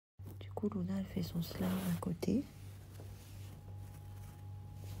coup, Luna, elle fait son slime à côté.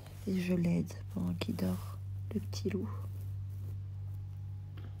 Et je l'aide pendant qu'il dort, le petit loup.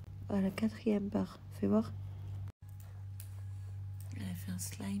 À la 4e barre, fais voir. Elle a fait un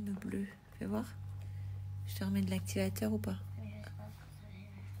slime bleu, fais voir. Je te remets de l'activateur ou pas?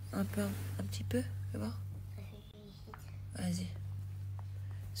 Un peu, un petit peu, fais voir. Vas-y.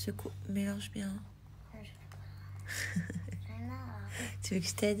 Secoue, mélange bien. Tu veux que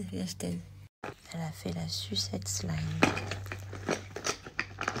je t'aide? Viens, je t'aide. Elle a fait la sucette slime.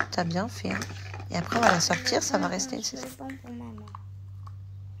 T'as bien fait, hein? Et après, on va la sortir, ça va rester. C'est ça. Le bonbon, maman.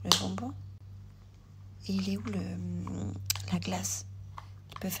 Le bonbon? Et il est où la glace?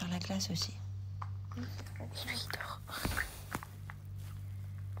 Tu peux faire la glace aussi. Il dort.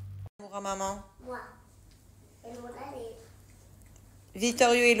 Pour à maman. Moi. Et Luna,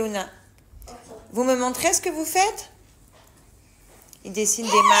 Vittorio et Luna. Okay. Vous me montrez ce que vous faites? Ils dessinent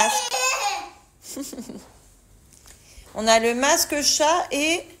des masques. On a le masque chat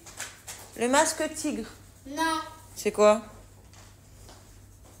et le masque tigre. Non. C'est quoi?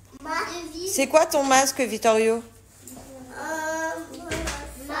 C'est quoi ton masque, Vittorio?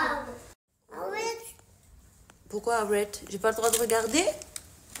 Pourquoi Avril? J'ai pas le droit de regarder?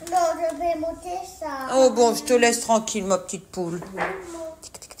 Non, je vais monter ça. Oh bon, je te laisse tranquille, ma petite poule.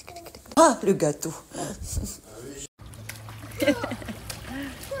 Ah, le gâteau.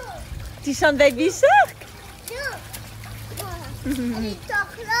 Tu chantes Baby Shark?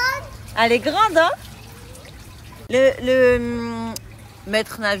 Elle est grande, hein? Le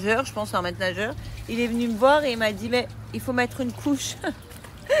maître nageur, je pense un maître nageur, il est venu me voir et il m'a dit, mais il faut mettre une couche.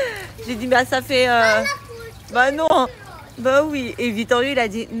 J'ai dit, bah ça fait... Bah non, bah oui. Et Vittorio, il a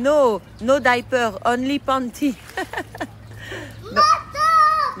dit, no diaper, only panty.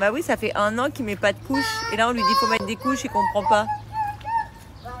 Bah oui, ça fait 1 an qu'il met pas de couche. Et là, on lui dit, il faut mettre des couches, il comprend pas.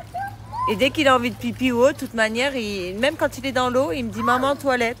 Et dès qu'il a envie de pipi ou autre, de toute manière, même quand il est dans l'eau, il me dit, maman,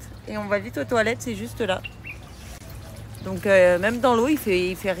 toilette. Et on va vite aux toilettes, c'est juste là. Donc même dans l'eau, il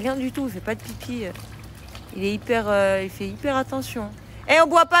fait rien du tout, il fait pas de pipi. Il fait hyper attention. Eh, on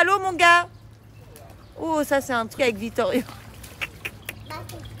boit pas l'eau, mon gars? Oh, ça c'est un truc avec Vittorio.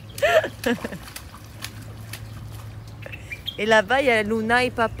 Et là-bas, il y a Luna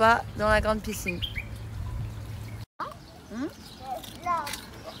et papa dans la grande piscine.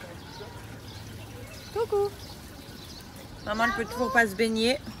 Coucou. Maman ne peut toujours pas se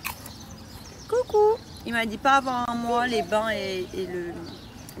baigner. Coucou. Il m'a dit pas avant un mois les bains et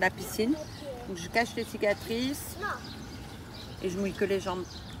la piscine. Donc je cache les cicatrices. Et je mouille que les jambes.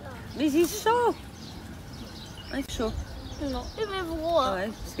 Mais il est chaud. Il est chaud. Non, il fait froid. Ouais,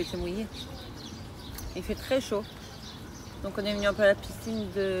 parce que c'est mouillé. Il fait très chaud. Donc on est venu un peu à la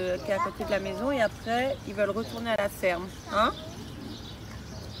piscine qui est à côté de la maison et après ils veulent retourner à la ferme. Hein?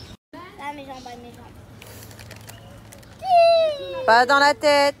 Ah, mes jambes, mes jambes. Pas dans la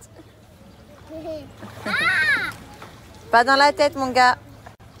tête. Pas dans la tête, mon gars.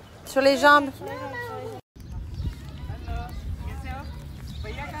 Sur les jambes.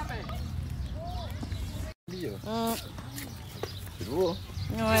 C'est beau, hein?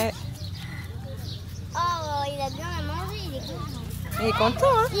 Ouais. Oh, il a bien à manger, il est content. Il est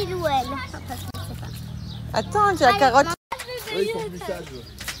content, hein? Il ou elle. Attends, j'ai la carotte. Ouais, ils sont plus sages.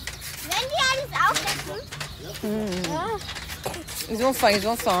 Ils ont faim, ils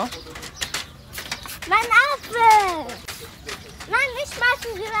ont faim. Hein? Mein Apfel! Nein, nicht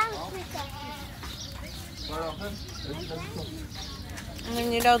schmeißen, wir werden On est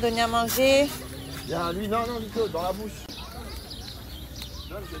venu leur donner à manger. Viens, lui, non, Nico, dans la bouche.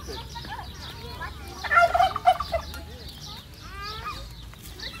 Donne, je t'aide.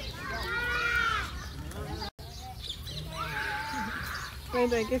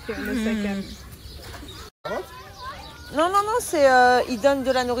 Non, c'est ils donnent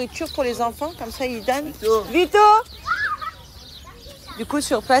de la nourriture pour les enfants, comme ça ils donnent. Vito. Du coup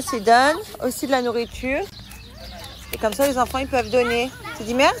sur place ils donnent aussi de la nourriture et comme ça les enfants ils peuvent donner. Tu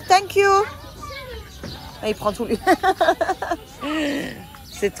dis merde, thank you. Ah, il prend tout lui.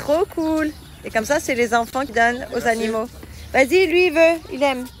 C'est trop cool. Et comme ça c'est les enfants qui donnent aux animaux. Vas-y, lui il veut, il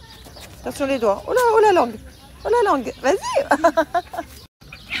aime. Attention les doigts. Oh la langue. Oh la langue. Vas-y.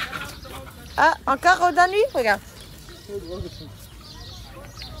 Ah, encore redonne-lui, regarde.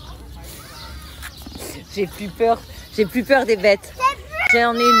 J'ai plus peur des bêtes.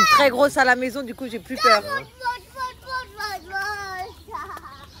 J'en ai une très grosse à la maison, du coup j'ai plus peur.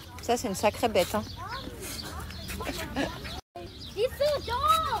 Ça c'est une sacrée bête, hein.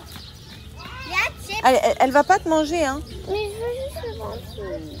 Elle va pas te manger, hein. Mais je veux juste le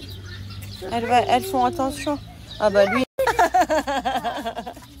manger. Elles font attention. Ah bah lui.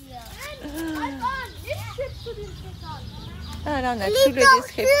 Ah là, on a tout le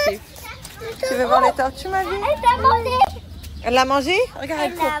descriptif. Tu veux voir les tortues, ma vie? Elle t'a mangé. Elle l'a mangé? Regarde,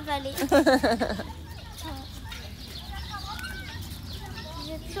 Elle elle l'a court. avalé.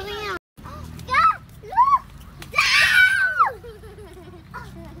 J'ai plus rien.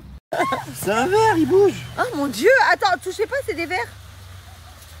 C'est un verre, il bouge. Oh mon Dieu! Attends, touchez pas, c'est des vers.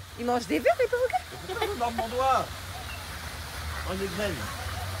 Ils mangent des vers, les perroquets? Pourquoi tu me mords mon doigt? Mange des graines.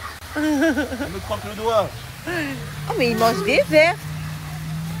 Elle me croque le doigt. Oh, mais ils mangent des vers.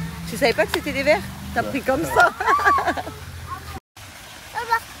 Tu savais pas que c'était des vers? T'as pris comme ça.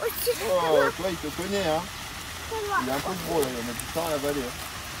 Oh, toi, il te connaît, hein. Il est un peu gros, là. Il a du temps à l'avaler. Hein.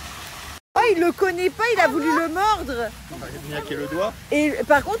 Oh, il le connaît pas, il a voulu le mordre. Il m'a niaqué le doigt. Et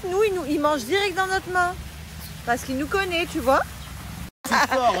par contre, nous, il mange direct dans notre main. Parce qu'il nous connaît, tu vois. C'est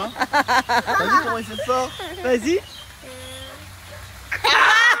fort, hein. T'as vu comment il fait fort? Vas-y.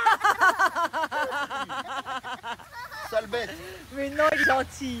 Sale bête. Mais non, il est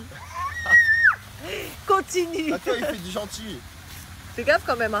gentil. Continue. Ah, toi, il fait du gentil. Fais gaffe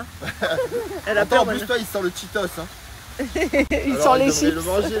quand même, hein. Elle a Attends, peur en plus, maintenant. toi, il sent le Cheetos, hein. Il Alors, sent les il devrait chips. le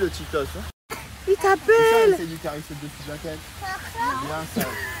manger, le Cheetos, hein. Il Putain, t'appelle. essaye de caresser dessus de la tête.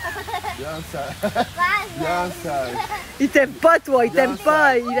 Bien sale. Bien sale. Il t'aime pas, toi. Il Bien t'aime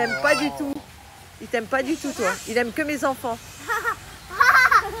pas. ça. Il aime pas du tout. Il t'aime pas du tout, toi. Il aime que mes enfants.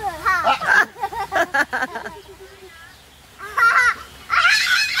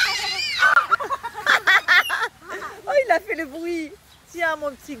 Oh, il a fait le bruit. Tiens,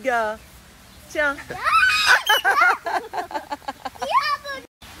 mon petit gars. Tiens.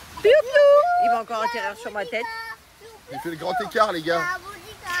 Piou, piou. Il va encore atterrir sur ma tête. Il fait le grand écart, les gars.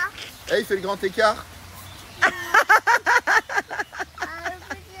 Eh, il fait le grand écart.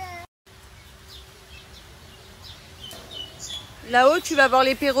 Là-haut, tu vas voir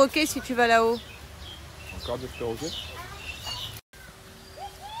les perroquets si tu vas là-haut. Encore des perroquets.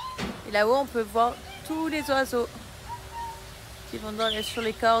 Et là-haut, on peut voir tous les oiseaux qui vont sur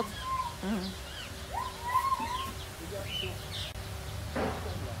les cordes. Il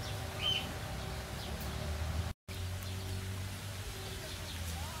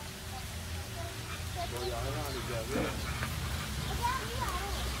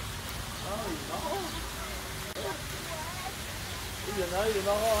y en a un, il est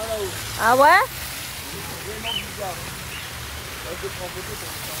marrant, hein, là-haut. Ah ouais? Vraiment bizarre. Là, je te prends en photo pour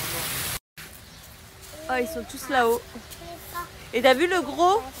faire un Oh, ils sont tous là-haut. Et t'as vu le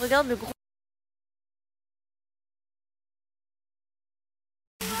gros? Regarde le gros.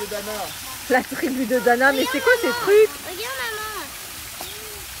 de Dana. La tribu de Dana, mais c'est quoi ces trucs? Regarde, maman.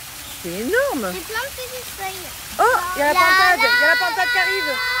 C'est énorme. C'est plein de petites feuilles. Oh, il y a la pintade. Il y a la pintade qui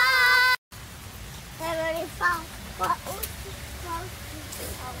arrive. Ça va les faire.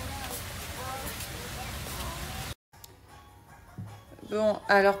 Bon,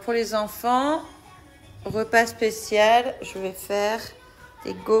 alors pour les enfants, repas spécial, je vais faire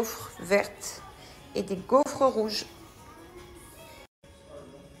des gaufres vertes et des gaufres rouges.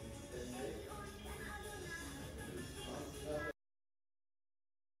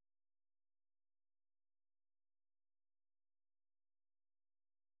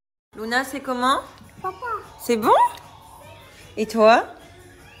 Luna, c'est comment? Papa. C'est bon? Et toi?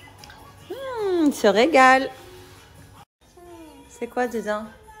 Il se régale. C'est quoi dedans?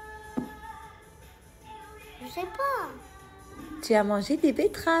 Je sais pas. Tu as mangé des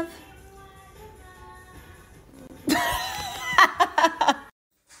betteraves.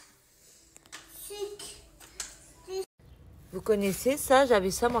 Vous connaissez ça? J'avais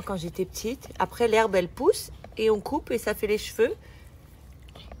ça moi quand j'étais petite. Après l'herbe elle pousse et on coupe et ça fait les cheveux.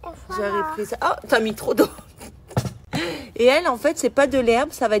 J'avais pris ça. Oh, t'as mis trop d'eau. Et elle en fait c'est pas de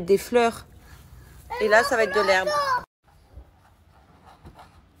l'herbe, ça va être des fleurs. Et là ça va être de l'herbe.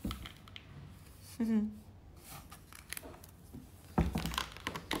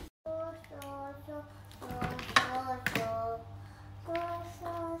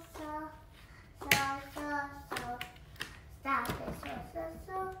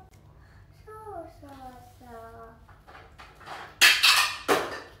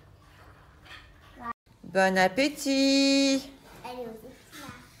 Bon appétit.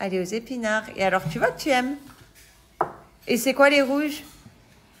 Allez aux épinards. Et alors tu vois que tu aimes. Et c'est quoi les rouges?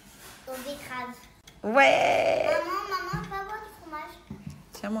 Aux betteraves. Ouais. Maman, pas avoir du fromage.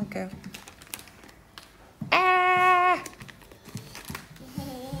 Tiens mon cœur. Ah